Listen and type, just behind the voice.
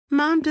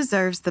Mom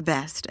deserves the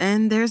best,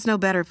 and there's no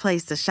better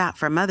place to shop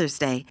for Mother's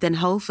Day than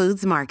Whole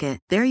Foods Market.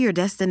 They're your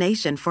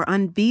destination for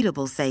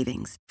unbeatable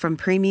savings, from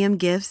premium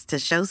gifts to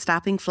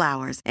show-stopping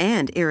flowers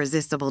and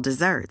irresistible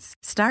desserts.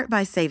 Start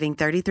by saving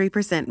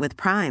 33% with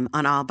Prime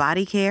on all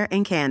body care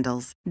and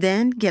candles.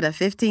 Then get a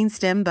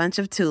 15-stem bunch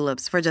of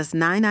tulips for just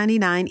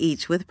 $9.99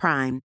 each with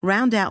Prime.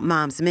 Round out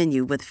Mom's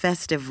menu with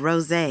festive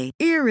rosé,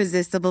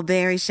 irresistible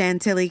berry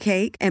chantilly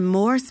cake, and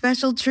more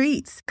special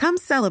treats. Come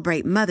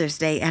celebrate Mother's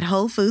Day at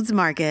Whole Foods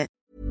Market.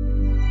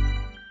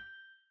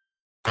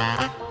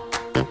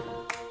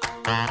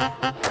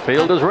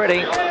 Field is ready.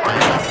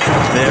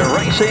 They're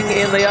racing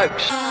in the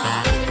Oaks.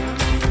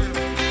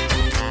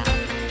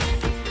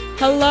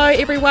 Hello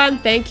everyone,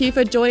 thank you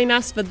for joining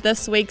us for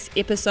this week's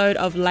episode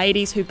of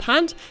Ladies Who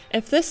Punt.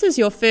 If this is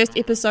your first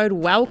episode,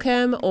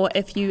 welcome, or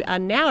if you are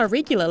now a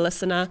regular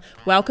listener,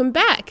 welcome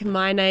back.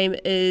 My name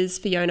is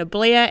Fiona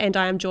Blair and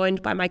I am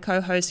joined by my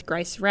co-host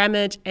Grace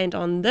Ramage, and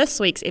on this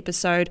week's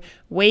episode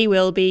we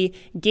will be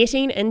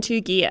getting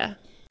into gear.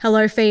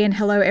 Hello, Fee, and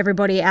hello,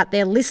 everybody out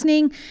there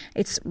listening.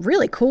 It's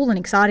really cool and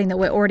exciting that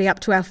we're already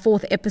up to our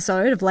 4th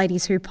episode of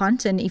Ladies Who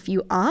Punt, and if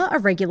you are a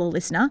regular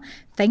listener,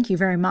 thank you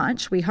very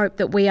much. We hope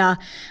that we are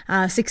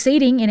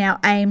succeeding in our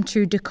aim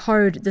to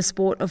decode the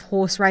sport of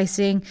horse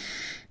racing.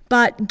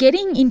 But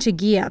getting into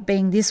gear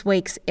being this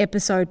week's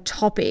episode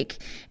topic,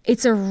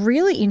 it's a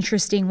really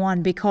interesting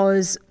one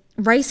because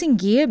racing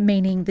gear,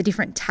 meaning the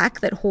different tack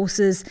that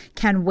horses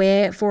can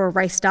wear for a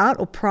race start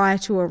or prior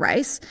to a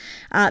race,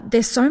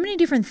 there's so many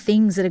different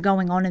things that are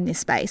going on in this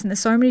space, and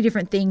there's so many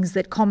different things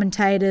that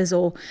commentators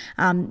or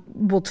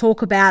will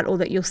talk about or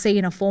that you'll see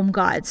in a form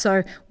guide.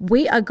 So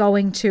we are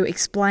going to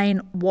explain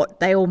what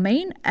they all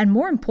mean and,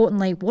 more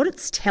importantly, what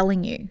it's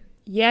telling you.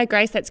 Yeah,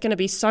 Grace, that's going to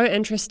be so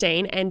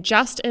interesting and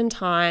just in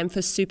time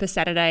for Super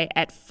Saturday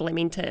at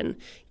Flemington.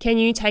 Can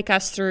you take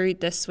us through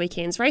this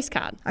weekend's race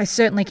card? I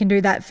certainly can do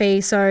that,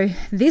 Fee. So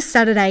this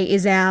Saturday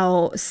is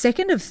our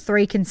second of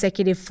 3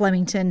 consecutive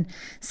Flemington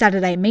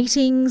Saturday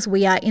meetings.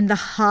 We are in the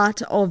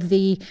heart of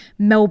the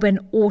Melbourne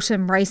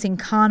Autumn Racing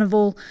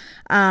Carnival.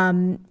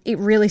 It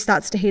really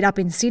starts to heat up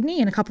in Sydney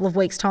in a couple of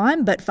weeks'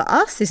 time, but for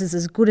us, this is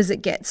as good as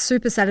it gets.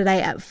 Super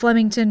Saturday at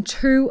Flemington,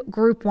 2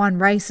 Group 1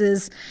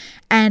 races.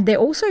 And they're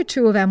also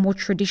 2 of our more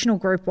traditional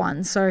Group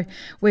 1s. So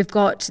we've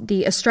got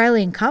the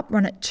Australian Cup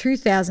run at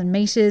 2,000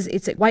 metres.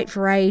 It's a weight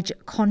for age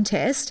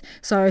contest.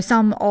 So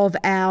some of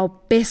our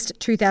best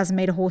 2,000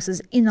 metre horses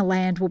in the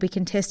land will be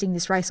contesting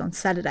this race on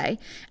Saturday.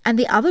 And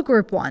the other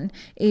Group 1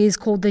 is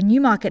called the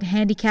Newmarket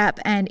Handicap,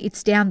 and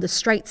it's down the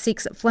straight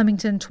 6 at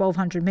Flemington,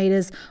 1,200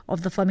 metres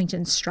of the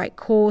Flemington straight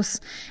course.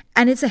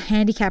 And it's a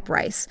handicap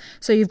race.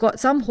 So you've got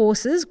some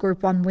horses,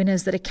 Group 1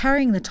 winners, that are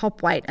carrying the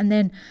top weight, and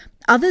then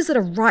others that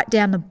are right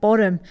down the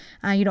bottom,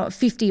 at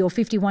 50 or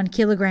 51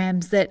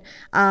 kilograms that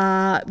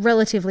are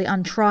relatively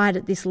untried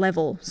at this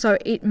level. So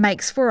it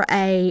makes for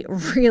a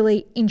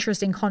really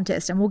interesting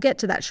contest, and we'll get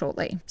to that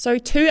shortly. So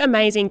 2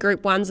 amazing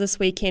Group 1s this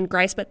weekend,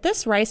 Grace, but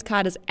this race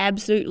card is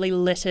absolutely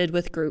littered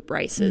with group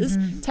races.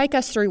 Mm-hmm. Take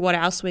us through what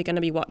else we're going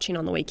to be watching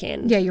on the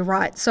weekend. Yeah, you're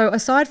right. So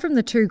aside from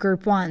the 2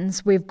 Group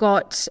 1s, we've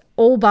got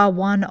all bar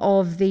one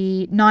of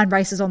the 9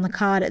 races on the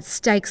card at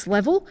stakes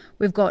level.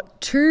 We've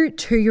got 2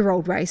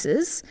 two-year-old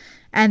races.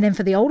 And then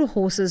for the older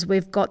horses,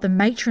 we've got the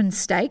Matron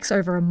Stakes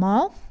over a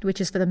mile,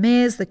 which is for the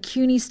mares. The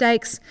CUNY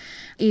Stakes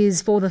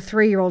is for the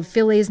 3-year-old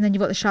fillies. And then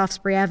you've got the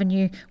Shaftesbury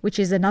Avenue, which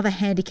is another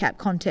handicap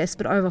contest,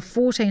 but over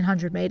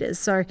 1,400 metres.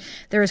 So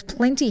there is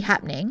plenty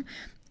happening.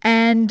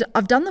 And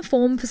I've done the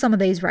form for some of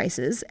these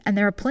races, and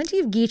there are plenty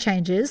of gear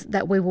changes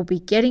that we will be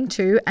getting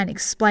to and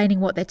explaining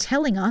what they're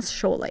telling us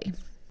shortly.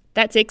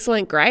 That's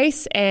excellent,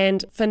 Grace.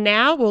 And for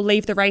now, we'll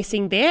leave the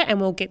racing there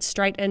and we'll get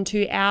straight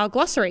into our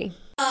glossary.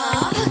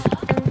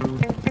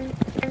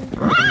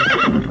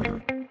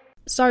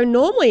 So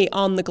normally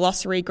on the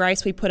glossary,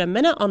 Grace, we put a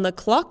minute on the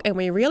clock and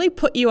we really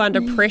put you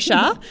under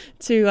pressure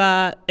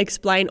to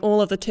explain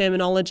all of the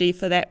terminology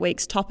for that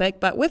week's topic.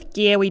 But with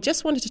gear, we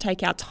just wanted to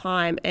take our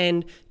time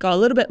and go a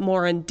little bit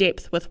more in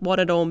depth with what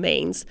it all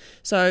means.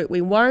 So we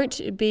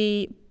won't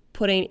be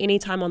putting any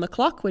time on the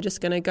clock. We're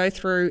just going to go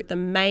through the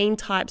main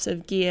types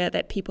of gear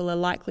that people are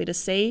likely to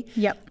see.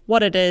 Yep.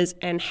 What it is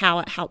and how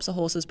it helps a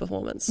horse's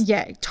performance.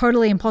 Yeah,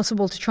 totally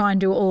impossible to try and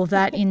do all of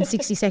that in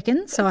 60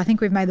 seconds. So I think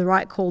we've made the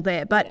right call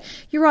there. But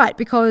you're right,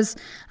 because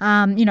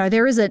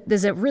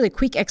there's a really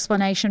quick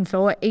explanation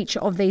for each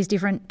of these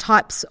different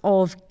types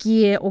of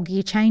gear or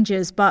gear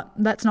changes, but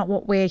that's not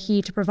what we're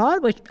here to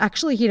provide. We're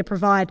actually here to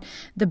provide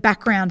the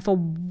background for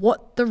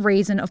what the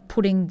reason of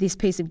putting this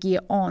piece of gear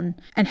on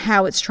and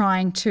how it's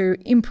trying to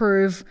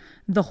improve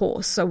the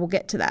horse. So we'll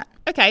get to that.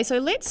 Okay, so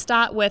let's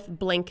start with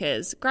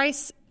blinkers.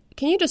 Grace,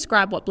 can you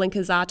describe what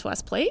blinkers are to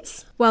us,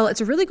 please? Well, it's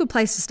a really good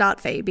place to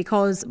start, Fee,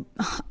 because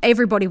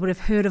everybody would have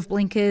heard of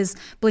blinkers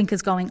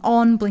going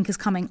on, blinkers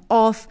coming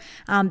off.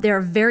 They're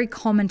a very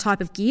common type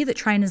of gear that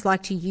trainers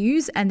like to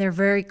use, and they're a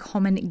very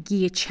common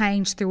gear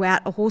change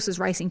throughout a horse's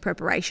racing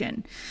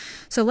preparation.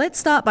 So let's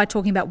start by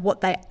talking about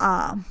what they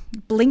are.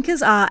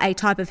 Blinkers are a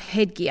type of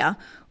headgear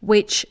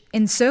which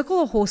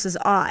encircle a horse's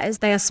eyes.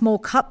 They are small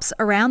cups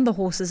around the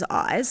horse's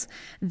eyes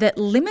that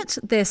limit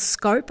their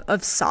scope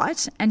of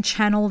sight and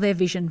channel their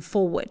vision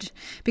forward.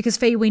 Because,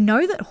 Fee, we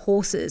know that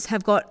horses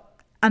have got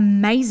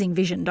amazing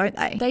vision, don't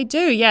they? They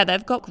do, yeah.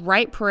 They've got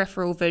great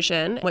peripheral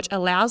vision, which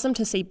allows them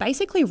to see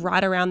basically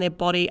right around their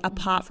body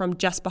apart from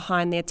just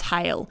behind their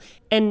tail.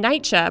 In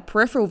nature,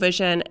 peripheral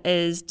vision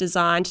is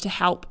designed to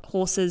help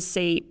horses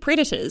see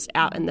predators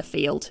out in the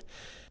field.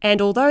 And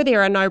although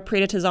there are no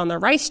predators on the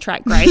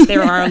racetrack, Grace,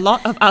 there are a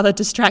lot of other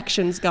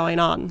distractions going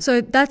on.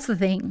 So that's the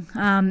thing.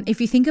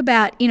 If you think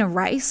about in a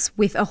race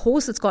with a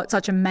horse that's got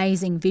such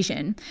amazing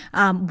vision,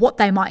 what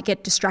they might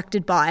get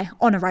distracted by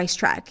on a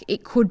racetrack.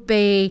 It could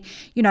be,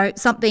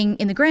 something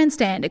in the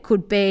grandstand. It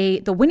could be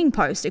the winning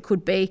post. It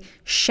could be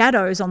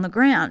shadows on the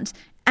ground.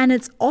 And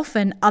it's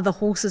often other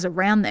horses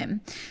around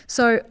them.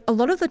 So a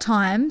lot of the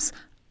times,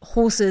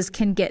 horses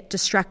can get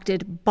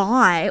distracted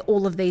by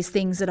all of these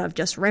things that I've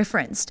just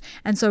referenced.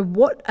 And so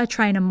what a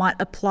trainer might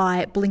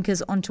apply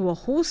blinkers onto a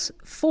horse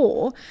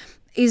for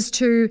is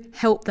to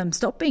help them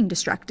stop being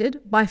distracted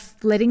by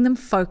letting them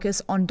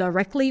focus on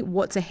directly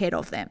what's ahead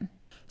of them.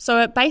 So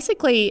it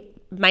basically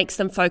makes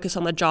them focus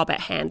on the job at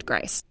hand,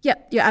 Grace.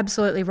 Yep, you're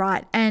absolutely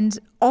right. And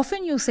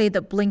often you'll see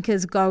that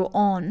blinkers go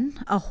on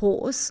a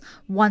horse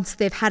once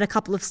they've had a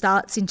couple of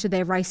starts into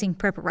their racing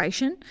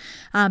preparation,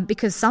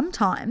 because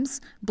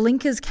sometimes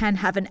blinkers can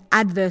have an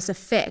adverse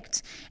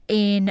effect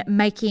in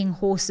making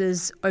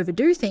horses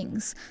overdo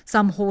things.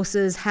 Some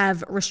horses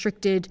have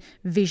restricted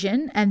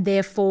vision and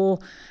therefore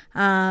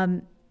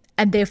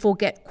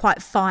get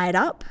quite fired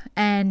up.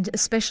 And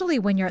especially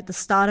when you're at the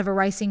start of a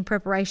racing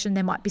preparation,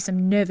 there might be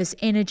some nervous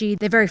energy.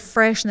 They're very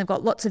fresh and they've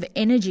got lots of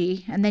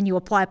energy, and then you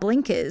apply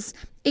blinkers,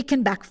 it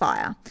can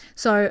backfire.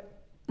 So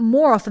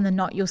more often than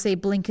not, you'll see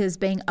blinkers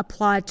being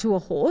applied to a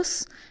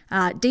horse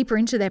deeper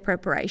into their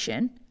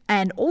preparation.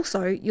 And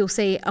also you'll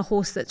see a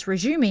horse that's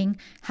resuming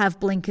have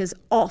blinkers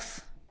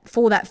off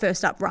for that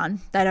first up run.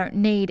 They don't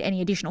need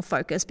any additional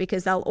focus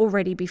because they'll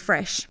already be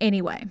fresh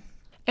anyway.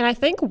 And I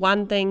think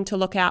one thing to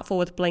look out for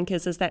with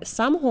blinkers is that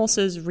some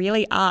horses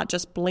really are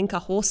just blinker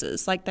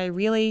horses. Like they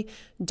really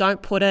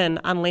don't put in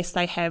unless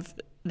they have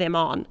them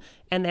on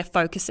and they're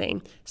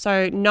focusing.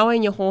 So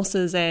knowing your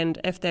horses and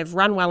if they've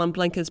run well in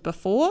blinkers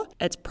before,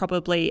 it's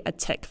probably a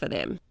tick for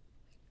them.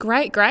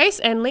 Great, Grace.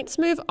 And let's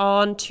move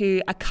on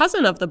to a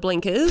cousin of the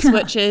blinkers,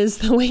 which is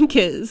the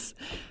winkers.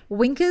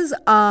 Winkers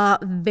are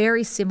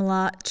very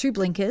similar to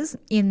blinkers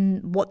in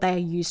what they are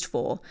used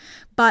for,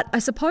 but I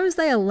suppose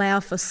they allow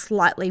for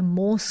slightly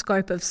more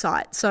scope of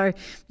sight. So,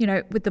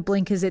 with the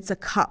blinkers, it's a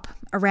cup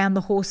around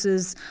the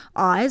horse's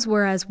eyes,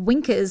 whereas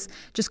winkers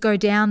just go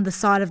down the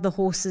side of the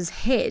horse's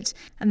head,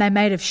 and they're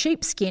made of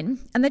sheepskin,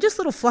 and they're just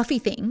little fluffy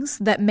things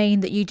that mean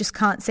that you just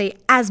can't see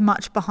as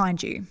much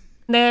behind you.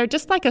 They're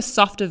just like a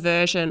softer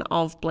version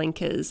of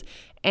blinkers.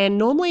 And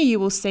normally you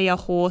will see a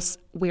horse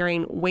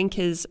wearing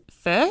winkers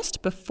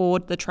first before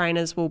the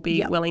trainers will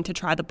be willing to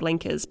try the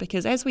blinkers.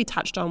 Because as we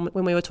touched on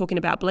when we were talking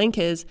about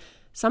blinkers,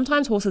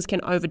 sometimes horses can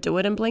overdo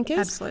it in blinkers.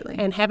 Absolutely.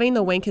 And having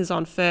the winkers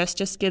on first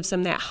just gives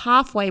them that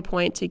halfway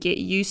point to get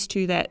used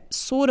to that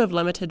sort of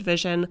limited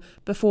vision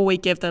before we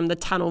give them the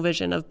tunnel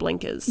vision of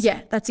blinkers.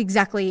 Yeah, that's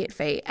exactly it,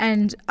 Fee.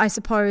 And I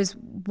suppose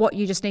what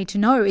you just need to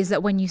know is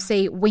that when you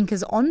see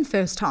winkers on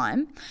first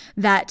time,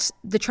 that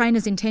the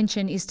trainer's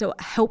intention is to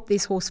help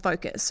this horse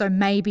focus. So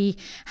maybe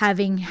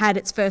having had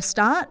its first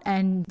start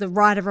and the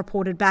rider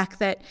reported back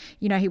that,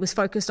 he was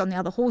focused on the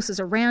other horses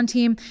around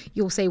him,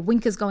 you'll see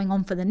winkers going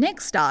on for the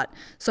next start,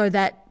 so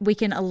that we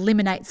can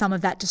eliminate some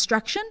of that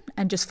distraction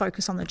and just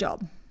focus on the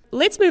job.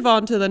 Let's move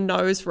on to the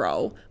nose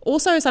roll,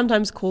 also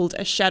sometimes called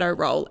a shadow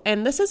roll.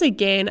 And this is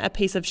again a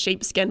piece of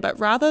sheepskin, but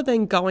rather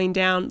than going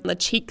down the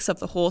cheeks of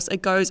the horse,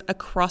 it goes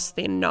across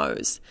their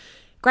nose.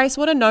 Grace,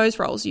 what are nose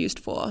rolls used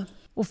for?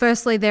 Well,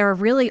 firstly, they're a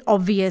really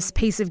obvious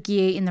piece of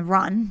gear in the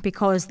run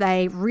because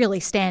they really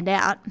stand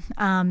out.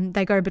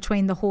 They go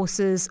between the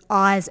horse's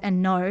eyes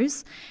and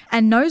nose.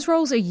 And nose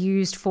rolls are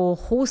used for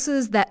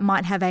horses that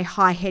might have a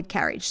high head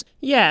carriage.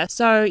 Yeah,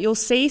 so you'll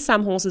see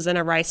some horses in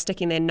a race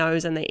sticking their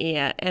nose in the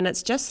air, and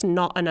it's just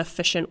not an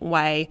efficient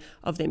way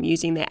of them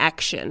using their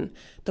action.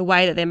 The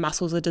way that their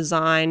muscles are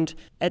designed,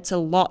 it's a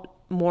lot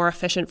more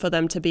efficient for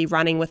them to be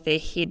running with their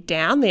head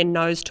down, their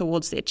nose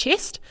towards their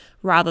chest,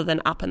 rather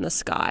than up in the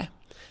sky.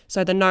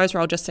 So the nose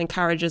roll just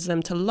encourages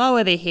them to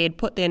lower their head,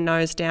 put their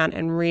nose down,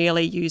 and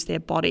really use their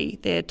body,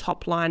 their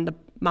top line, the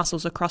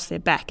muscles across their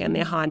back and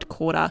their hind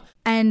quarter.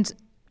 And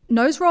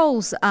nose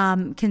rolls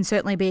can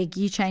certainly be a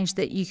gear change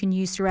that you can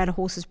use throughout a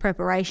horse's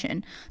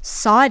preparation.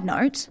 Side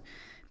note,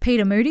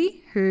 Peter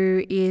Moody,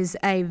 who is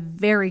a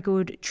very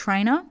good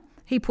trainer,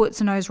 he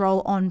puts a nose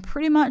roll on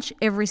pretty much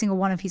every single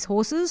one of his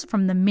horses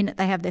from the minute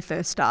they have their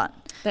first start.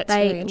 That's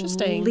very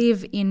interesting. They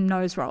live in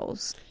nose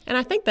rolls. And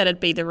I think that'd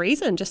be the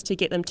reason, just to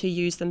get them to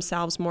use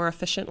themselves more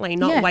efficiently,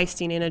 not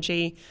wasting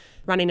energy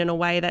running in a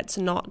way that's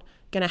not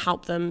going to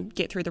help them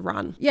get through the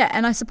run. Yeah,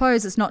 and I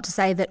suppose it's not to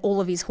say that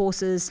all of his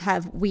horses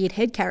have weird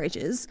head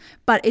carriages,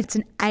 but it's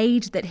an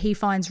aid that he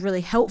finds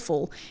really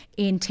helpful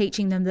in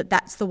teaching them that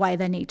that's the way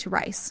they need to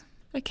race.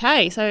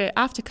 Okay, so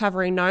after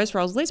covering nose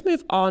rolls, let's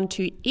move on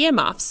to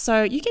earmuffs.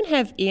 So you can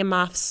have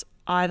earmuffs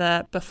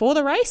either before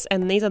the race,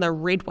 and these are the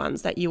red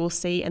ones that you will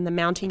see in the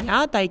mounting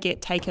yard. They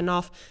get taken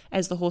off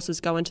as the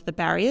horses go into the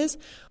barriers.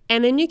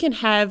 And then you can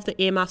have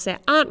the earmuffs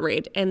that aren't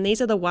red, and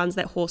these are the ones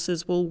that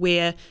horses will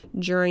wear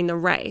during the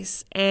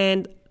race.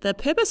 And the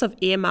purpose of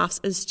earmuffs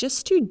is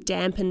just to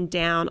dampen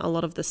down a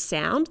lot of the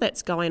sound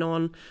that's going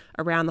on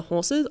around the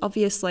horses.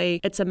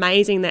 Obviously, it's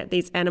amazing that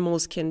these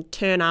animals can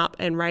turn up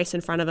and race in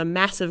front of a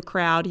massive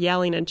crowd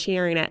yelling and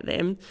cheering at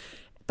them.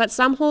 But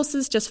some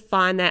horses just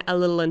find that a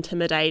little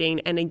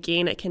intimidating, and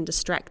again, it can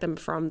distract them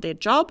from their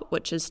job,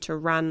 which is to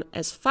run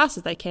as fast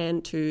as they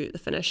can to the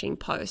finishing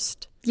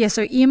post. Yeah,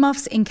 so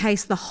earmuffs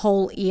encase the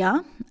whole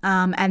ear,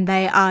 and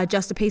they are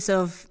just a piece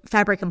of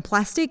fabric and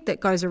plastic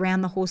that goes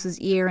around the horse's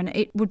ear, and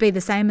it would be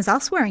the same as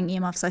us wearing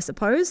earmuffs, I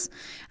suppose,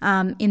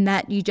 in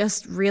that you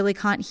just really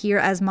can't hear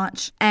as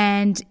much,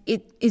 and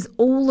it is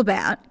all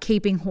about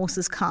keeping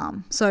horses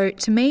calm. So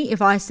to me,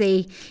 if I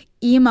see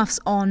earmuffs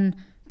on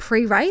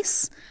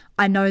pre-race,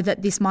 I know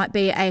that this might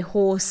be a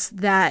horse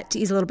that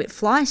is a little bit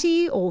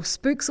flighty or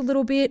spooks a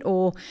little bit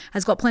or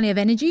has got plenty of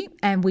energy,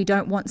 and we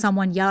don't want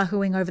someone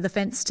yahooing over the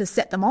fence to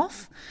set them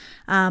off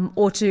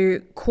or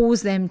to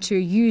cause them to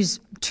use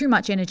too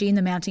much energy in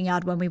the mounting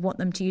yard when we want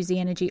them to use the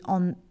energy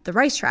on the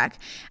racetrack.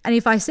 And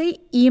if I see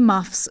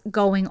earmuffs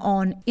going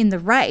on in the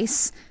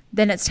race,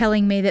 then it's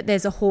telling me that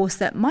there's a horse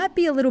that might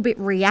be a little bit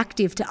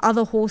reactive to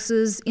other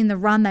horses in the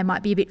run. They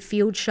might be a bit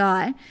field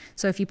shy.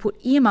 So if you put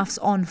earmuffs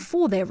on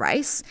for their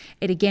race,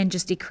 it again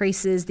just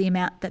decreases the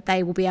amount that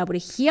they will be able to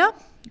hear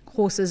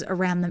horses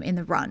around them in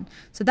the run.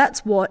 So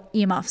that's what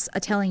earmuffs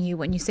are telling you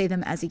when you see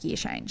them as a gear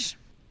change.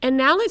 And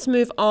now let's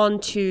move on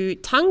to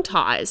tongue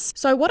ties.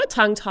 So what a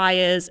tongue tie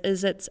is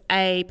it's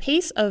a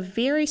piece of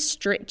very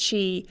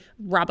stretchy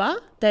rubber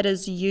that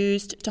is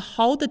used to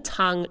hold the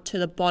tongue to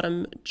the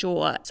bottom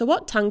jaw. So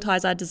what tongue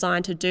ties are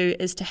designed to do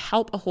is to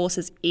help a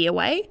horse's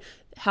airway,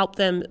 help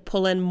them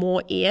pull in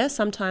more air.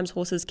 Sometimes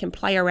horses can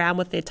play around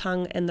with their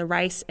tongue in the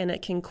race, and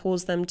it can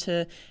cause them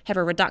to have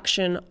a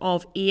reduction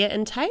of air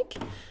intake,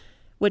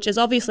 which is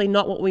obviously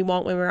not what we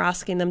want when we're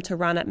asking them to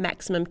run at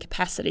maximum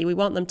capacity. We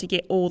want them to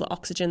get all the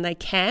oxygen they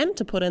can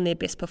to put in their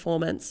best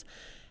performance.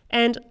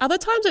 And other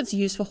times it's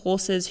used for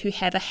horses who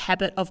have a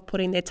habit of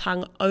putting their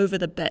tongue over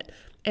the bit.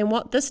 And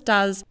what this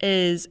does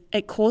is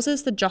it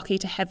causes the jockey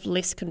to have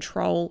less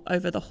control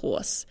over the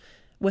horse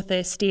with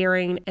their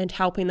steering and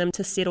helping them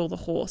to settle the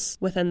horse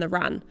within the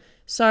run.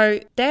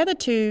 So they're the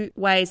two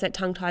ways that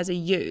tongue ties are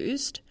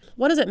used.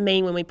 What does it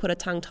mean when we put a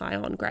tongue tie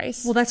on,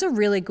 Grace? Well, that's a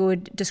really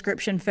good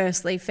description,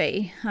 firstly,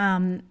 Fee.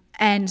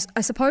 And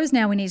I suppose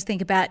now we need to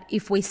think about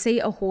if we see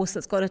a horse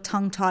that's got a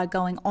tongue tie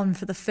going on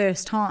for the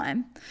first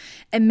time,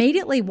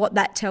 immediately what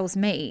that tells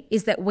me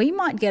is that we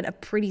might get a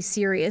pretty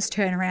serious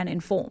turnaround in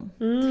form.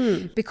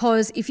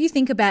 Because if you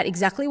think about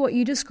exactly what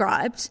you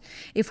described,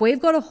 if we've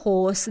got a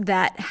horse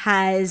that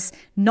has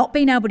not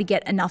been able to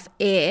get enough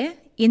air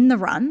in the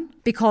run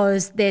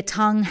because their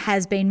tongue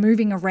has been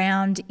moving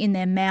around in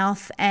their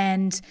mouth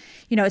and,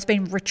 it's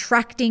been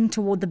retracting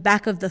toward the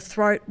back of the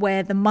throat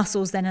where the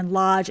muscles then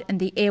enlarge and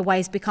the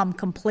airways become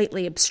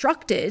completely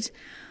obstructed.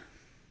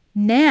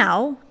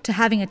 Now, to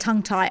having a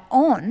tongue tie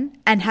on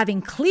and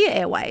having clear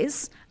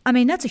airways,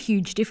 that's a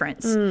huge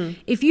difference.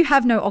 If you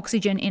have no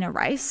oxygen in a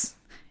race,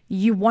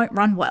 you won't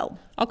run well.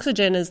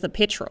 Oxygen is the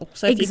petrol.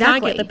 So if you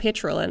can't get the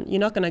petrol in, you're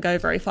not going to go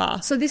very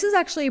far. So this is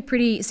actually a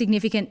pretty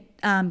significant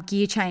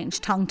gear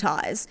change, tongue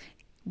ties,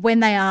 when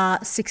they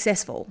are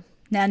successful.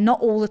 Now,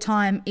 not all the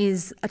time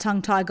is a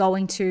tongue tie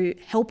going to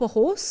help a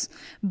horse,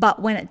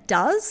 but when it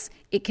does,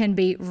 it can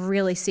be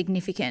really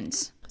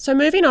significant. So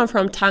moving on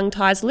from tongue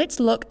ties, let's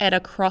look at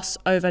a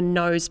crossover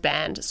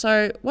noseband.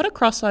 So what a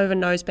crossover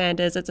noseband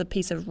is, it's a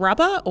piece of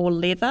rubber or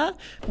leather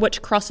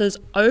which crosses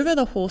over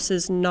the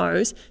horse's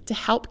nose to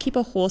help keep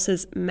a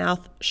horse's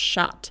mouth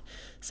shut.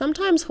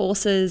 Sometimes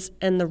horses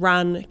in the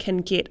run can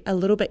get a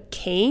little bit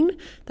keen.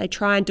 They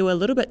try and do a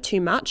little bit too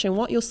much, and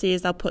what you'll see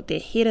is they'll put their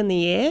head in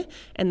the air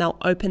and they'll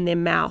open their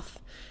mouth.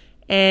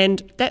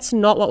 And that's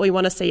not what we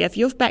want to see. If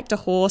you've backed a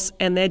horse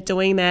and they're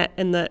doing that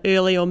in the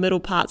early or middle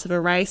parts of a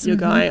race, you're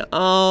going,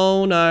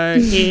 oh no,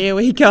 here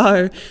we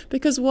go.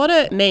 Because what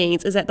it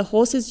means is that the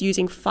horse is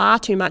using far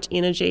too much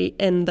energy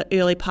in the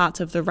early parts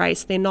of the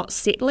race. They're not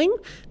settling.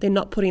 They're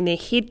not putting their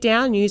head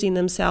down, using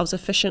themselves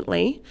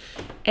efficiently.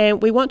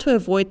 And we want to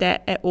avoid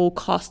that at all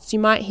costs. You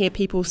might hear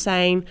people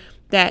saying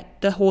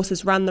that the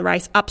horses run the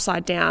race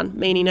upside down,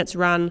 meaning it's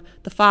run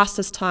the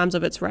fastest times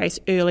of its race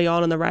early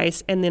on in the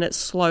race, and then it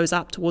slows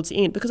up towards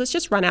the end because it's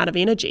just run out of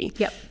energy.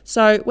 Yep.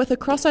 So with a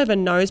crossover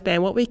noseband,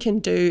 what we can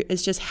do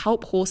is just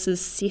help horses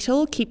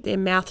settle, keep their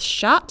mouth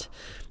shut,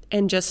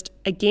 and just,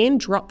 again,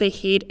 drop their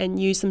head and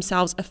use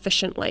themselves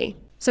efficiently.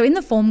 So in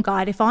the form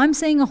guide, if I'm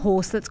seeing a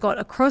horse that's got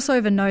a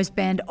crossover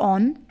noseband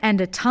on and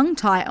a tongue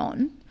tie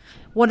on,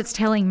 what it's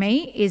telling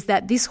me is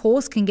that this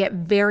horse can get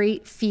very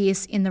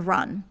fierce in the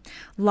run,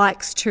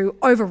 likes to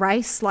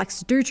over-race, likes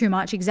to do too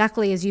much,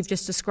 exactly as you've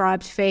just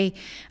described, Fee.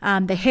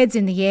 Their head's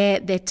in the air,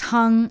 their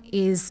tongue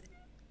is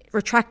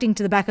retracting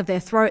to the back of their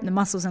throat and the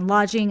muscles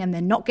enlarging and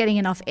they're not getting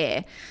enough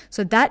air.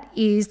 So that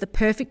is the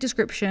perfect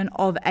description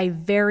of a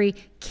very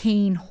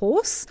keen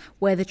horse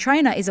where the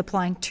trainer is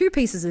applying 2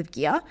 pieces of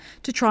gear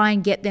to try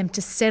and get them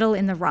to settle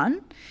in the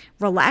run,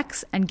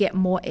 relax and get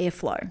more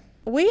airflow.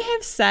 We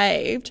have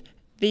saved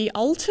the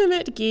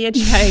ultimate gear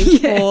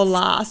change for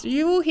last.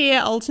 You will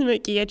hear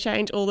ultimate gear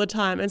change all the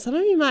time and some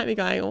of you might be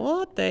going,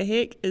 what the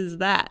heck is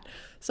that?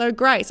 So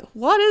Grace,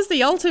 what is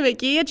the ultimate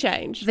gear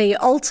change? The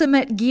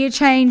ultimate gear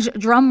change,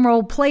 drum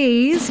roll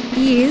please,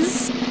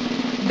 is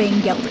being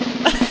gelded.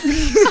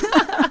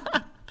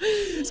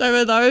 So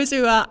for those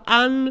who are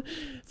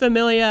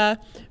unfamiliar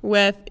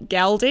with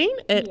gelding,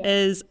 it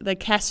is the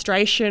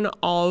castration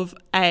of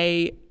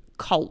a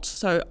colt,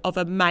 so of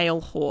a male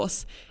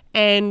horse.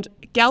 And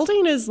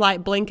gelding is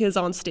like blinkers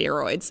on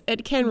steroids.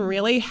 It can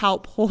really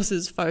help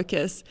horses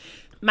focus.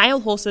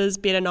 Male horses,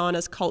 better known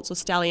as colts or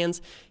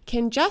stallions,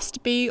 can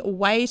just be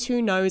way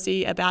too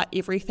nosy about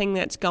everything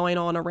that's going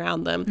on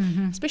around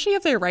them. Especially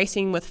if they're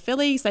racing with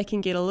fillies, they can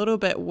get a little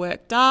bit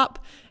worked up,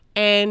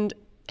 and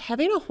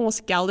having a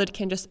horse gelded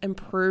can just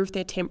improve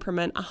their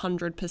temperament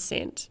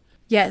 100%.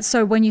 Yeah,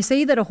 so when you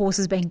see that a horse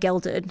is being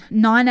gelded,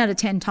 9 out of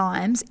 10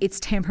 times it's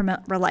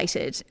temperament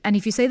related. And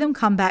if you see them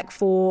come back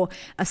for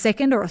a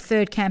second or a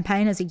third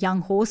campaign as a young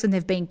horse and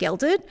they've been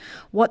gelded,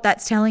 what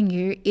that's telling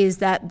you is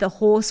that the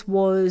horse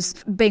was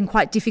being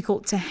quite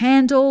difficult to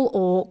handle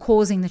or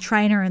causing the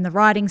trainer and the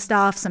riding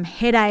staff some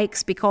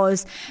headaches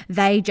because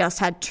they just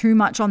had too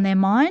much on their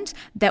mind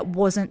that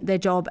wasn't their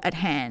job at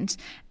hand.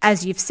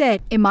 As you've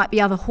said, it might be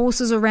other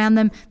horses around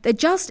them. They're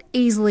just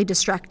easily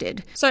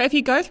distracted. So if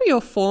you go through your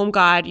form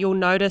guide,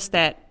 you'll notice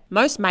that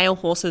most male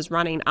horses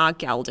running are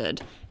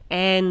gelded.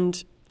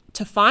 And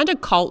to find a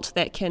colt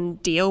that can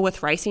deal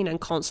with racing and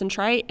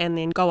concentrate and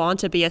then go on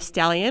to be a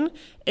stallion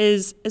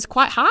is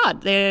quite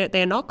hard.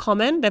 They're not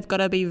common. They've got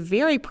to be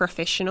very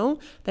professional.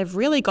 They've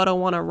really got to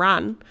want to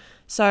run.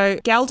 So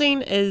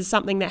gelding is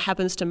something that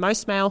happens to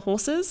most male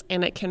horses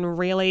and it can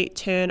really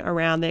turn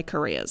around their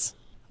careers.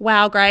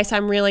 Wow, Grace,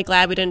 I'm really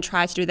glad we didn't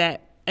try to do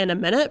that in a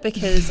minute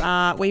because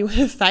we would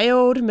have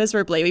failed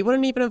miserably. We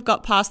wouldn't even have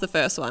got past the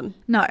first one.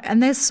 No,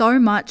 and there's so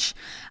much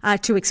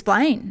to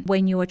explain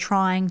when you are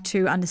trying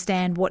to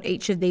understand what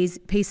each of these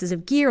pieces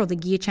of gear or the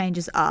gear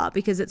changes are,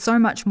 because it's so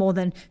much more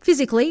than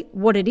physically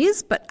what it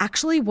is, but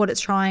actually what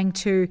it's trying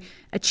to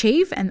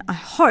achieve. And I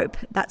hope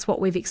that's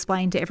what we've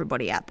explained to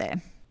everybody out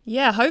there.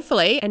 Yeah,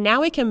 hopefully. And now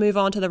we can move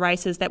on to the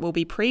races that we'll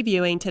be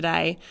previewing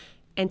today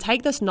and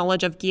take this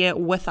knowledge of gear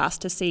with us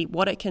to see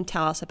what it can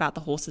tell us about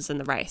the horses in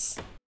the race.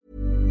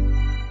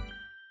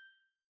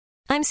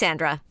 I'm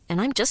Sandra, and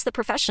I'm just the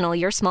professional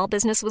your small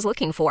business was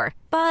looking for.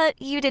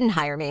 But you didn't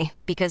hire me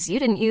because you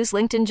didn't use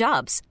LinkedIn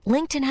Jobs.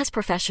 LinkedIn has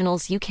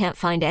professionals you can't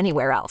find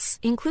anywhere else,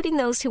 including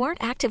those who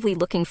aren't actively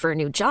looking for a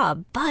new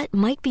job, but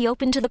might be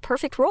open to the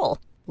perfect role,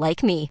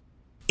 like me.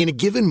 In a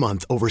given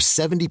month, over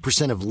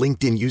 70% of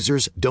LinkedIn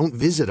users don't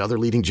visit other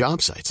leading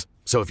job sites.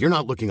 So if you're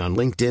not looking on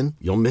LinkedIn,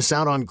 you'll miss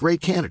out on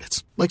great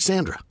candidates like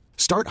Sandra.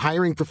 Start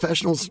hiring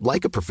professionals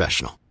like a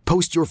professional.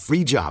 Post your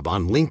free job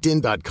on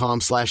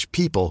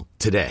linkedin.com/people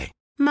today.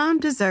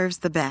 Mom deserves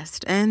the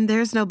best, and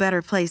there's no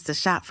better place to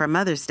shop for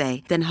Mother's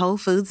Day than Whole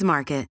Foods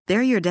Market.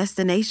 They're your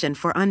destination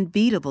for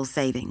unbeatable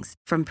savings,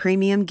 from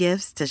premium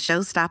gifts to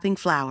show-stopping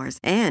flowers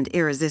and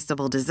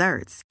irresistible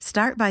desserts.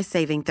 Start by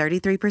saving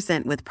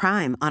 33% with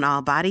Prime on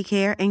all body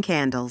care and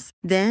candles.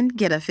 Then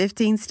get a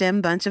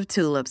 15-stem bunch of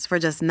tulips for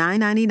just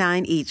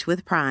 $9.99 each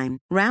with Prime.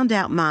 Round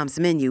out Mom's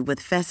menu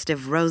with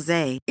festive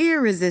rosé,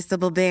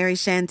 irresistible berry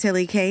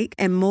chantilly cake,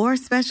 and more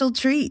special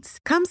treats.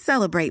 Come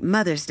celebrate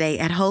Mother's Day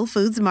at Whole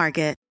Foods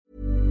Market.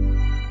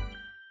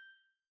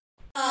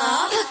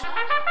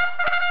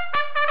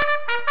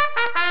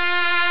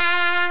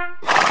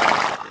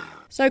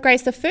 So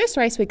Grace, the first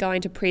race we're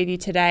going to preview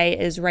today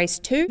is race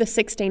 2, the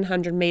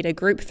 1600 metre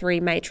Group 3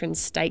 Matron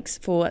Stakes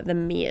for the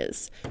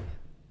mares.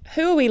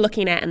 Who are we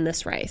looking at in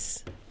this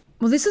race?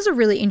 Well, this is a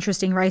really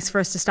interesting race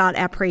for us to start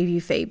our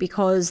preview fee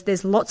because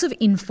there's lots of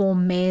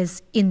informed mares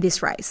in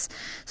this race.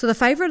 So the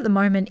favourite at the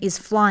moment is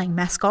Flying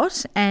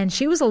Mascot, and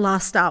she was a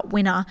last start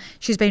winner.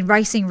 She's been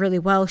racing really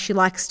well. She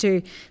likes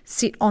to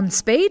sit on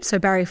speed, so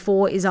barrier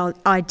 4 is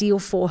ideal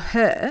for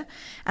her.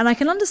 And I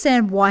can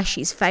understand why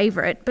she's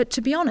favourite, but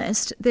to be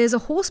honest, there's a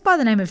horse by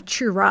the name of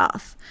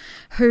Churath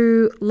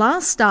who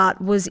last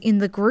start was in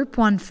the Group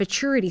 1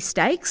 Futurity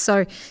Stakes,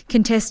 so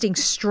contesting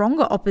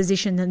stronger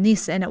opposition than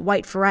this and at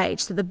weight for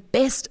age. So the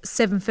best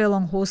 7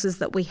 furlong horses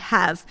that we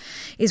have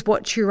is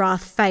what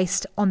Churath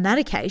faced on that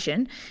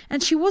occasion,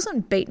 and she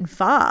wasn't beaten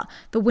far.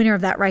 The winner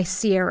of that race,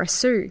 Sierra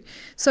Sue.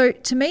 So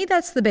to me,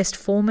 that's the best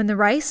form in the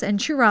race, and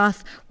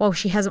Churath, while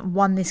she hasn't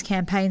won this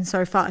campaign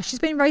so far, she's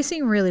been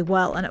racing really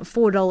well, and at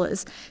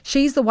 $4,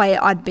 she's the way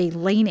I'd be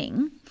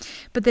leaning.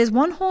 But there's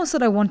one horse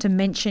that I want to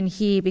mention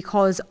here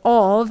because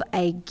of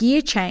a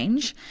gear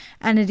change,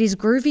 and it is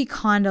Groovy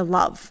Kinda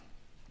Love.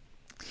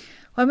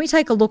 When we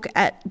take a look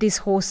at this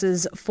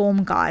horse's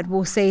form guide,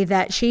 we'll see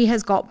that she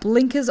has got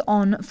blinkers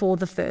on for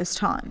the first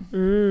time.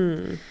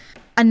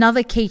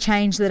 Another key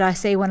change that I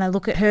see when I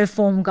look at her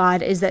form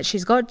guide is that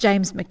she's got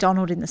James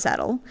McDonald in the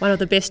saddle. One of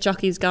the best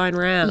jockeys going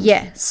round.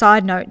 Yeah,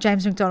 side note,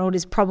 James McDonald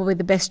is probably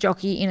the best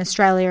jockey in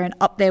Australia and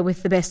up there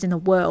with the best in the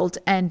world,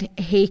 and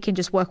he can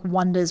just work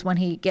wonders when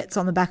he gets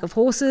on the back of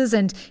horses,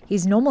 and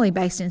he's normally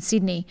based in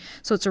Sydney,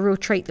 so it's a real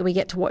treat that we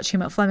get to watch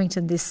him at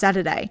Flemington this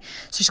Saturday.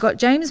 So she's got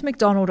James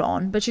McDonald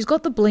on, but she's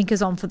got the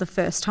blinkers on for the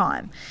first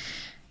time.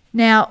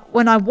 Now,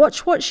 when I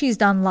watch what she's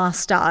done last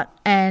start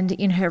and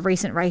in her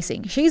recent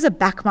racing, she's a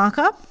back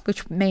marker,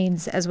 which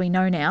means, as we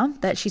know now,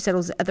 that she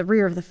settles at the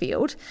rear of the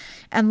field.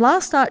 And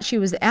last start, she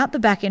was out the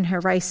back in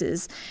her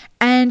races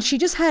and she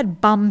just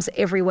had bums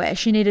everywhere.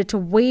 She needed to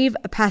weave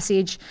a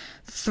passage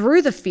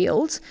through the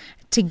field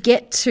to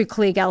get to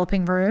clear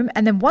galloping room.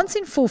 And then once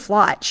in full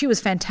flight, she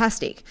was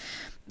fantastic.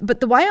 But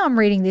the way I'm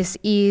reading this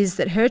is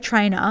that her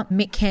trainer,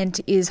 Mick Kent,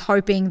 is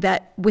hoping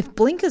that with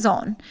blinkers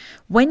on,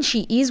 when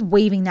she is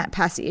weaving that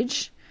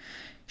passage,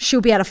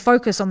 she'll be able to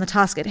focus on the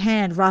task at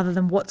hand rather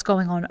than what's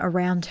going on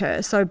around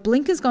her. So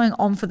blinkers going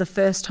on for the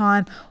first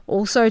time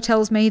also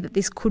tells me that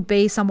this could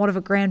be somewhat of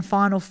a grand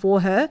final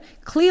for her.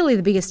 Clearly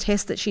the biggest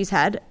test that she's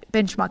had,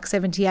 benchmark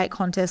 78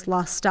 contest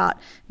last start,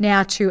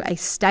 now to a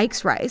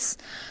stakes race.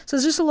 So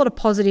there's just a lot of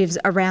positives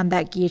around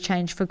that gear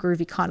change for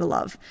Groovy Kinda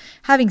Love.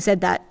 Having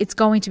said that, it's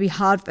going to be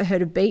hard for her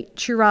to beat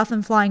Churath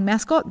and Flying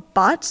Mascot,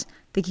 but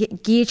the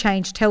gear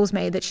change tells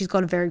me that she's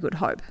got a very good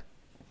hope.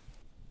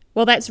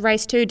 Well, that's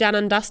race 2 done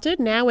and dusted.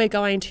 Now we're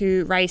going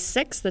to race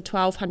 6, the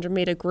 1200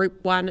 metre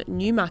Group 1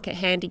 Newmarket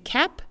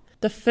Handicap.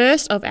 The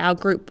first of our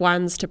Group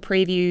 1s to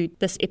preview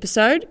this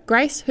episode.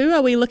 Grace, who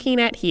are we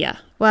looking at here?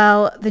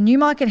 Well, the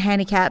Newmarket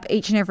Handicap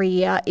each and every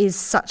year is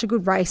such a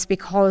good race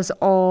because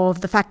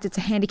of the fact it's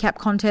a handicap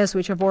contest,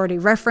 which I've already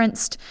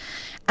referenced.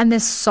 And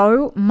there's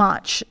so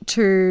much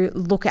to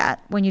look at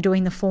when you're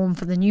doing the form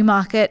for the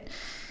Newmarket.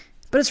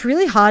 But it's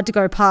really hard to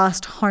go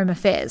past Home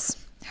Affairs,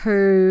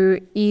 who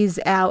is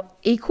our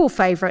equal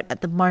favourite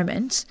at the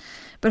moment.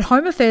 But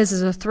Home Affairs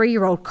is a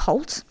 3-year-old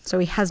colt, so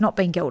he has not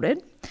been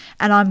gelded.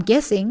 And I'm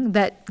guessing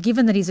that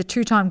given that he's a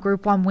 2-time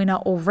Group 1 winner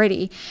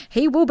already,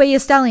 he will be a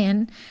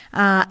stallion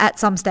at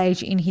some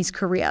stage in his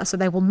career. So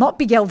they will not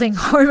be gelding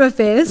Home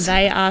Affairs.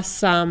 They are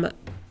some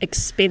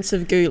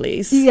expensive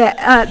ghoulies.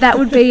 Yeah, that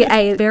would be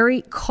a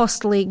very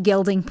costly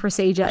gelding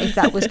procedure if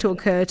that was to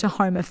occur to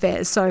Home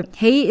Affairs. So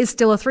he is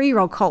still a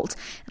 3-year-old colt.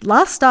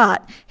 Last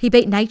start, he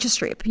beat Nature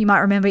Strip. You might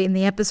remember in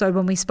the episode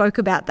when we spoke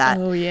about that.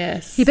 Oh,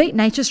 yes. He beat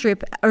Nature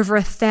Strip over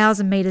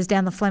 1,000 metres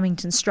down the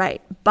Flemington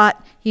Straight,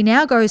 but he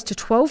now goes to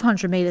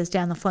 1,200 metres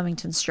down the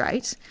Flemington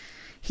Straight.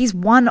 He's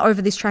won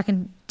over this track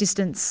and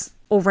distance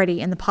already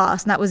in the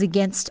past, and that was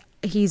against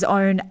his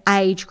own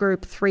age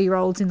group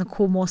 3-year-olds in the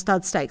Coolmore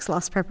Stud Stakes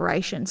last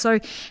preparation. So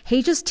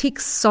he just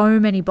ticks so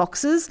many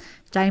boxes.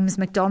 James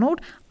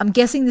McDonald, I'm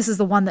guessing this is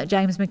the one that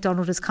James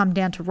McDonald has come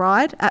down to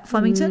ride at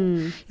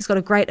Flemington. He's got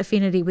a great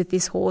affinity with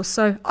this horse,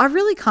 so I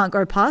really can't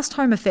go past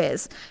Home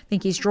Affairs. I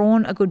think he's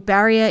drawn a good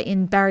barrier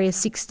in barrier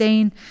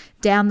 16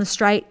 down the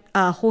straight.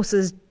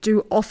 Horses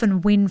do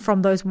often win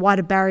from those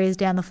wider barriers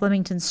down the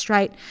Flemington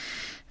Straight.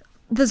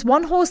 There's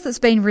one horse that's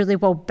been really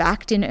well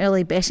backed in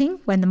early betting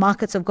when the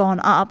markets have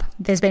gone up.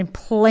 There's been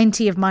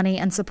plenty of money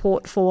and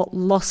support for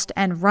Lost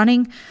and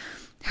Running,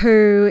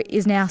 who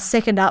is now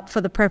second up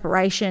for the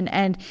preparation,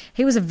 and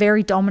he was a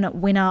very dominant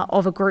winner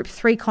of a Group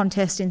 3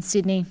 contest in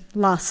Sydney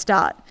last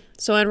start.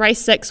 So in race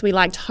 6, we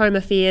liked Home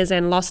Affairs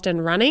and Lost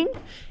and Running.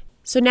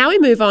 So now we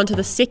move on to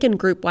the second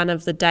Group 1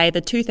 of the day,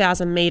 the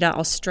 2,000 metre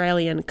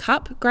Australian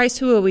Cup. Grace,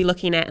 who are we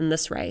looking at in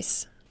this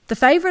race? The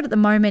favourite at the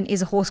moment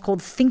is a horse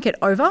called Think It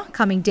Over,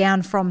 coming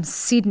down from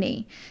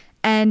Sydney.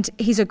 And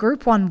he's a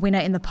Group 1 winner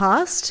in the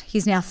past.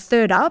 He's now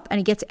third up and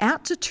he gets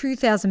out to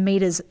 2,000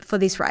 metres for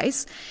this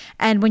race.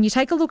 And when you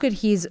take a look at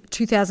his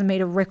 2,000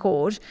 metre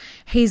record,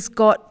 he's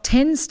got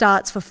 10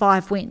 starts for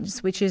 5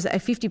 wins, which is a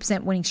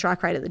 50% winning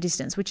strike rate at the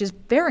distance, which is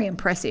very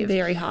impressive.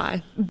 Very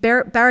high.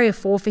 Barrier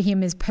 4 for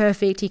him is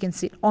perfect. He can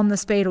sit on the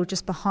speed or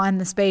just behind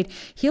the speed.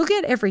 He'll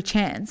get every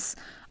chance.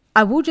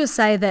 I will just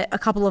say that a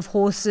couple of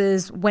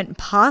horses went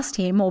past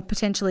him or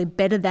potentially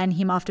better than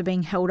him after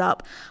being held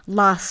up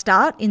last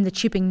start in the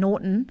Chipping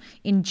Norton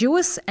in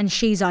Jewess and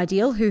She's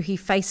Ideal, who he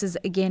faces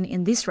again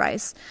in this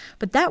race.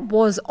 But that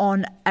was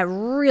on a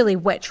really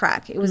wet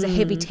track. It was a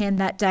heavy 10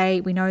 that day.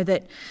 We know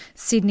that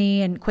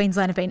Sydney and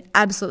Queensland have been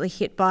absolutely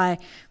hit by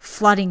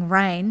flooding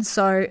rain.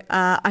 So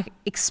I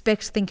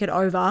expect Think It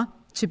Over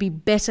to be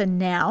better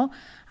now,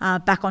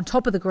 back on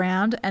top of the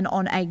ground and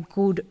on a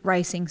good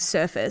racing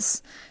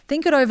surface.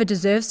 Think It Over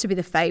deserves to be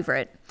the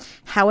favourite.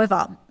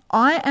 However,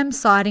 I am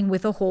siding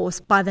with a horse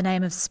by the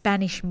name of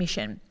Spanish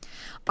Mission.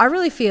 I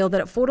really feel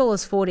that at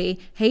 $4.40,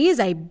 he is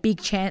a big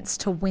chance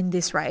to win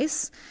this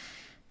race.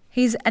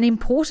 He's an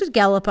imported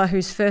galloper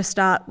whose first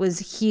start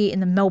was here in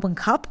the Melbourne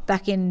Cup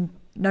back in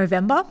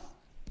November.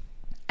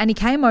 And he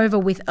came over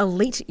with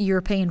elite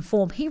European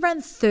form. He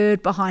ran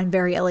third behind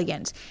Very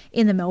Elegant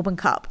in the Melbourne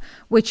Cup,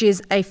 which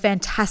is a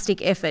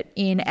fantastic effort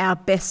in our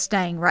best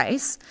staying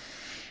race.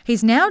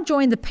 He's now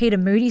joined the Peter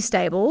Moody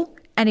stable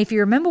And if you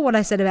remember what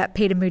I said about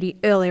Peter Moody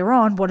earlier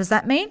on, what does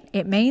that mean?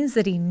 It means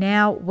that he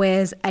now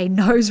wears a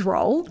nose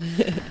roll.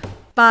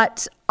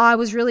 But I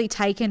was really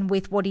taken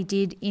with what he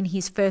did in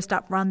his first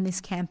up run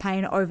this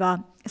campaign over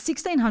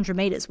 1,600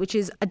 metres, which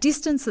is a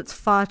distance that's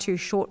far too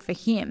short for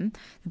him.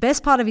 The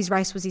best part of his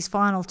race was his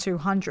final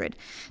 200.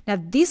 Now,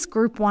 this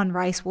Group 1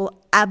 race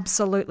will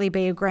absolutely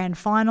be a grand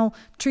final.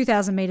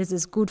 2,000 metres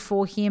is good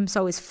for him,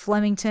 so is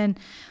Flemington.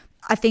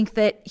 I think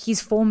that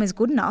his form is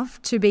good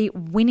enough to be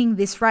winning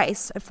this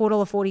race at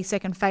 $4.40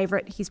 second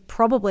favourite. He's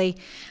probably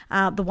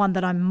the one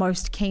that I'm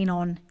most keen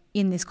on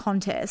in this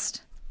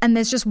contest. And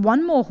there's just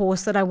one more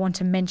horse that I want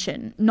to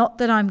mention. Not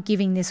that I'm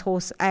giving this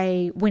horse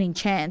a winning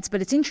chance,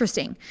 but it's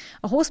interesting.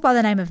 A horse by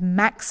the name of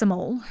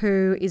Maximal,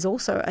 who is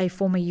also a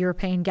former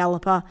European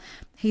galloper.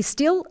 He's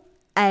still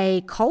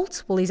a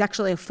colt. Well, he's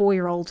actually a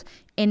 4-year-old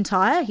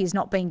entire. He's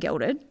not been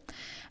gelded.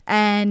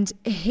 And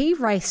he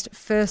raced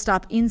first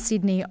up in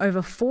Sydney over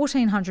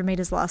 1,400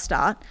 metres last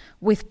start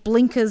with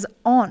blinkers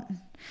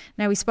on.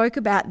 Now, we spoke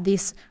about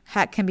this,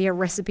 how it can be a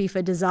recipe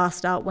for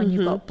disaster when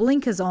you've got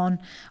blinkers on,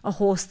 a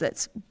horse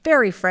that's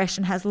very fresh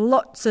and has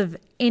lots of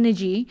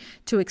energy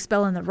to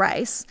expel in the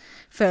race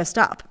first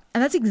up.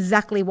 And that's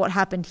exactly what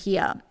happened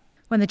here.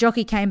 When the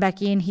jockey came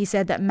back in, he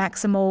said that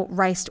Maximal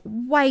raced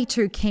way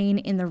too keen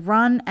in the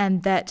run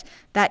and that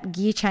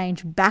gear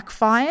change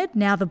backfired.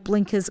 Now the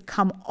blinkers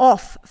come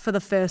off for the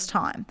first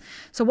time.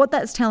 So what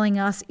that's telling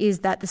us is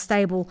that the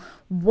stable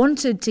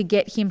wanted to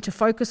get him to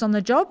focus on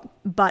the job,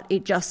 but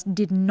it just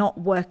did not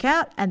work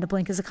out and the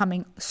blinkers are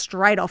coming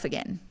straight off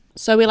again.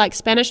 So we like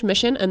Spanish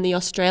Mission in the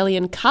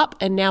Australian Cup,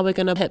 and now we're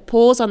going to hit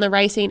pause on the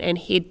racing and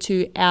head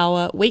to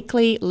our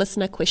weekly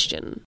listener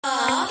question.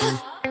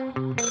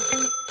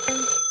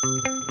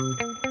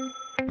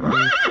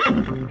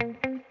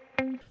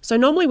 So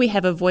normally we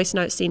have a voice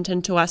note sent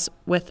in to us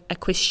with a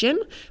question,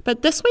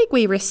 but this week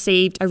we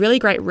received a really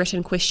great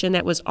written question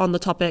that was on the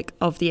topic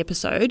of the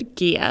episode,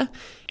 gear.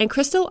 And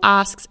Crystal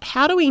asks,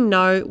 how do we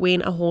know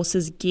when a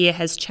horse's gear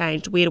has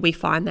changed? Where do we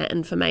find that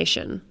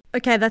information?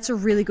 Okay, that's a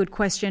really good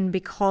question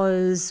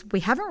because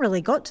we haven't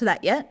really got to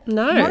that yet.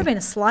 No. It might have been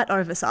a slight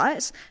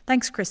oversight.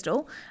 Thanks,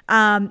 Crystal.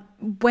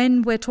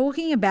 When we're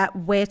talking about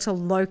where to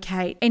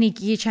locate any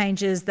gear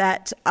changes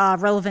that are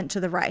relevant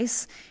to the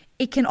race,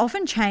 it can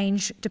often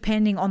change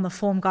depending on the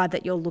form guide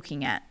that you're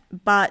looking at.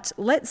 But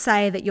let's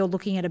say that you're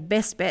looking at a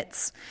best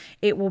bets,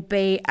 it will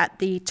be at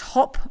the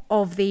top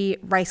of the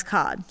race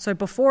card. So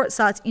before it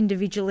starts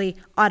individually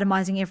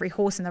itemizing every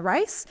horse in the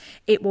race,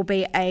 it will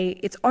be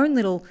its own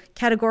little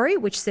category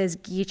which says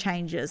gear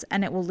changes,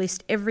 and it will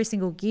list every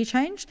single gear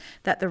change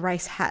that the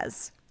race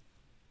has.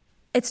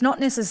 It's not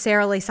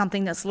necessarily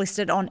something that's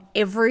listed on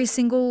every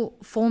single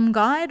form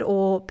guide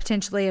or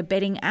potentially a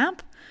betting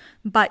app,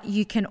 but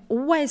you can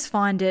always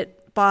find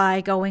it by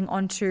going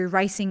onto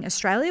Racing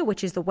Australia,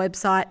 which is the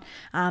website,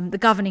 the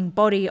governing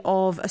body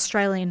of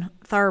Australian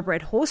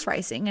thoroughbred horse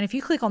racing. And if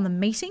you click on the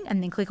meeting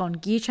and then click on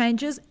gear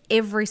changes,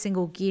 every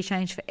single gear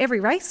change for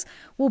every race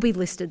will be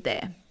listed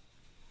there.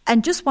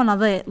 And just one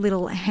other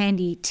little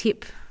handy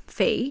tip,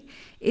 Fee,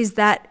 is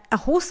that a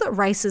horse that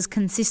races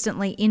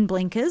consistently in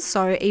blinkers,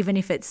 so even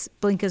if it's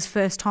blinkers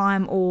first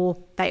time or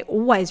they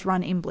always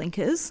run in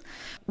blinkers,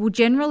 will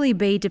generally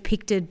be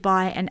depicted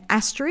by an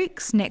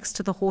asterisk next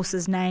to the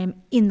horse's name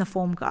in the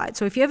form guide.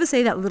 So if you ever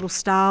see that little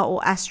star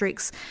or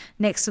asterisk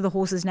next to the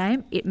horse's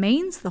name, it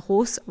means the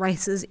horse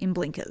races in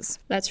blinkers.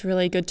 That's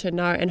really good to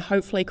know, and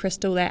hopefully,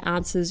 Crystal, that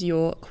answers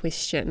your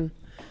question.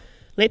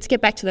 Let's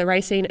get back to the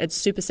racing. It's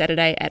Super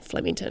Saturday at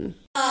Flemington.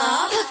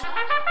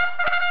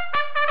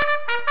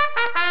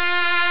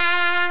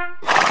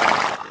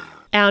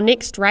 Our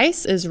next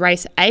race is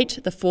race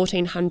 8, the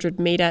 1,400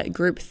 metre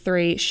Group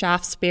 3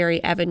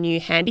 Shaftesbury Avenue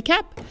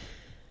Handicap.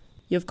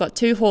 You've got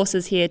 2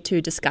 horses here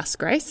to discuss,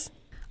 Grace.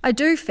 I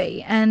do,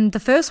 Fee, and the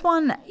first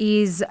one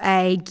is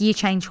a gear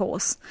change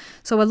horse.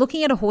 So we're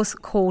looking at a horse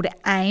called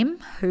AIM,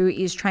 who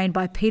is trained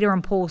by Peter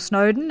and Paul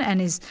Snowden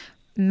and is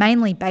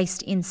mainly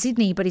based in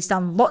Sydney, but he's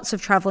done lots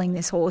of travelling,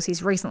 this horse.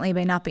 He's recently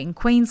been up in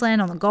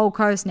Queensland on the Gold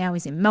Coast. Now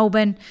he's in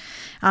Melbourne.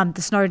 The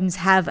Snowdens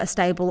have a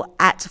stable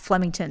at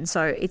Flemington,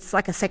 so it's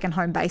like a second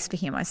home base for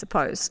him, I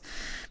suppose.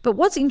 But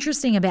what's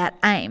interesting about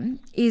AIM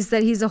is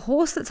that he's a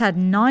horse that's had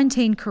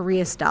 19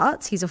 career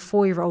starts. He's a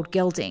 4-year-old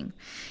gelding,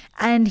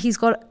 and he's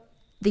got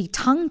the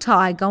tongue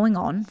tie going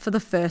on for the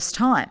first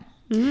time.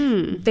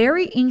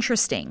 Very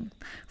interesting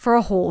for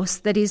a horse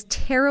that is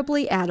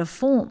terribly out of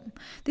form.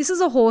 This is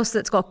a horse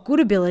that's got good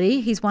ability.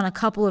 He's won a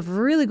couple of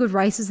really good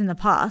races in the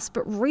past,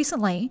 but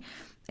recently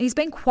he's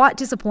been quite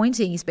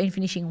disappointing. He's been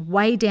finishing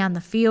way down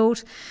the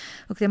field.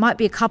 Look, there might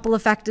be a couple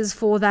of factors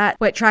for that.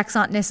 Wet tracks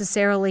aren't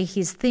necessarily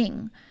his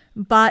thing.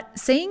 But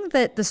seeing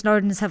that the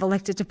Snowdens have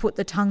elected to put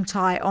the tongue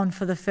tie on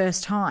for the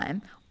first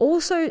time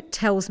also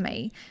tells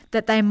me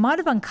that they might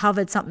have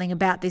uncovered something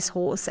about this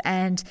horse.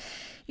 And,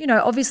 you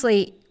know,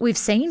 obviously we've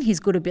seen his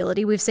good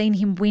ability. We've seen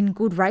him win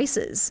good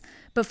races.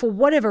 But for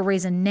whatever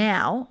reason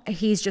now,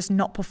 he's just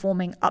not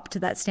performing up to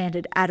that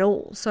standard at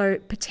all. So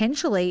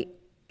potentially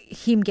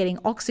him getting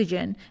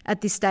oxygen at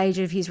this stage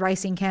of his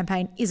racing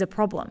campaign is a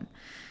problem.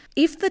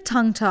 If the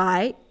tongue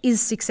tie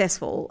is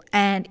successful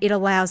and it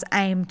allows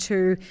AIM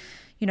to,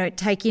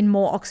 take in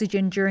more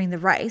oxygen during the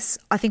race,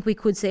 I think we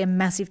could see a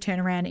massive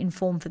turnaround in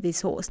form for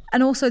this horse.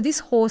 And also, this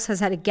horse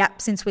has had a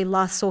gap since we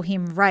last saw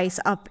him race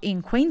up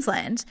in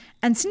Queensland.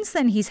 And since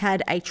then, he's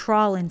had a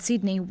trial in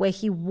Sydney where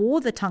he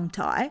wore the tongue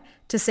tie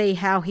to see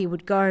how he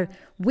would go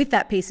with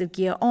that piece of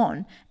gear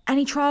on. And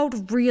he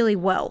trialled really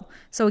well.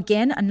 So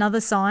again,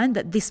 another sign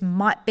that this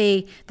might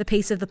be the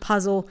piece of the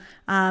puzzle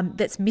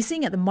that's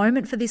missing at the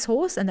moment for this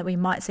horse, and that we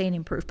might see an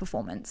improved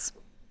performance.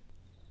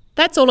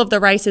 That's all of the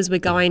races we're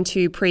going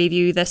to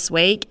preview this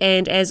week,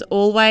 and as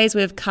always,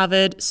 we've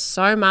covered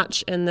so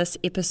much in this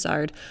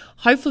episode.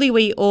 Hopefully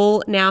we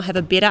all now have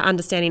a better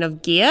understanding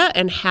of gear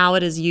and how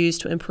it is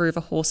used to improve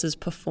a horse's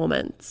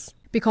performance.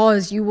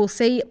 Because you will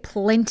see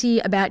plenty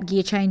about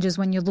gear changes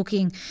when you're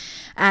looking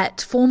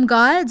at form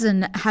guides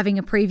and having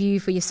a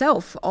preview for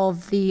yourself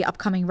of the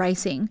upcoming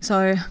racing.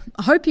 So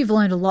I hope you've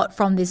learned a lot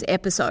from this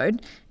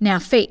episode. Now,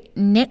 Feet,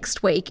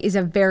 next week is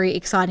a very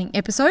exciting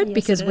episode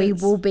because we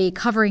will be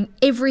covering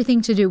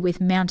everything to do with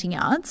mounting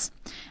yards,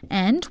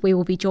 and we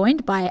will be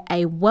joined by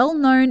a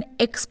well-known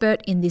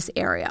expert in this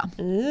area.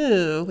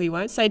 Ooh, we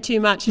won't say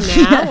too much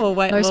now.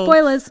 No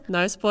spoilers.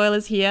 No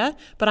spoilers here,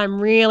 but I'm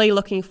really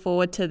looking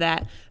forward to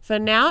that. For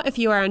now, if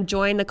you are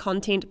enjoying the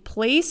content,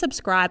 please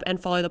subscribe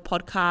and follow the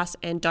podcast,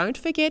 and don't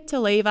forget to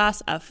leave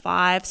us a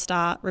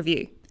 5-star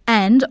review.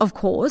 And of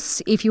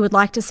course, if you would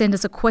like to send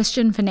us a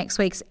question for next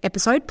week's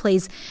episode,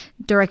 please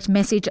direct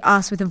message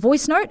us with a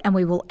voice note and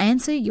we will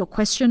answer your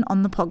question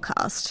on the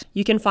podcast.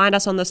 You can find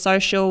us on the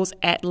socials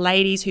at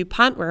Ladies Who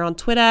Punt. We're on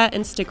Twitter,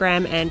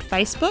 Instagram and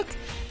Facebook.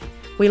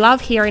 We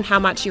love hearing how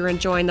much you're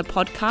enjoying the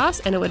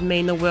podcast, and it would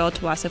mean the world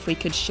to us if we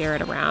could share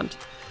it around.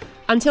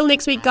 Until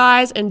next week,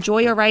 guys, enjoy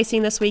your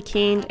racing this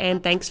weekend,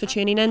 and thanks for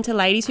tuning in to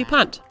Ladies Who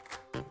Punt.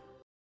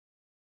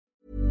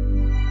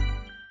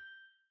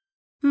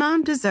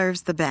 Mom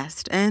deserves the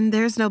best, and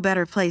there's no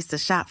better place to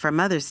shop for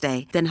Mother's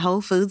Day than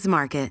Whole Foods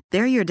Market.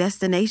 They're your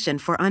destination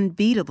for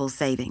unbeatable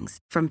savings,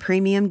 from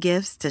premium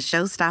gifts to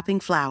show-stopping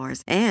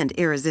flowers and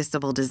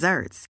irresistible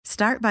desserts.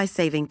 Start by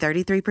saving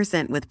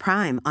 33% with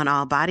Prime on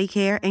all body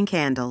care and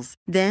candles.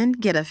 Then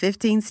get a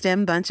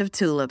 15-stem bunch of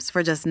tulips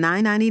for just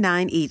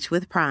 $9.99 each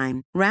with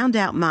Prime. Round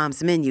out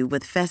Mom's menu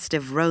with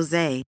festive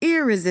rosé,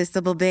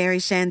 irresistible berry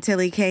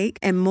chantilly cake,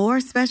 and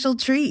more special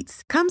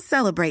treats. Come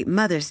celebrate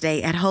Mother's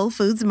Day at Whole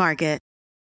Foods Market.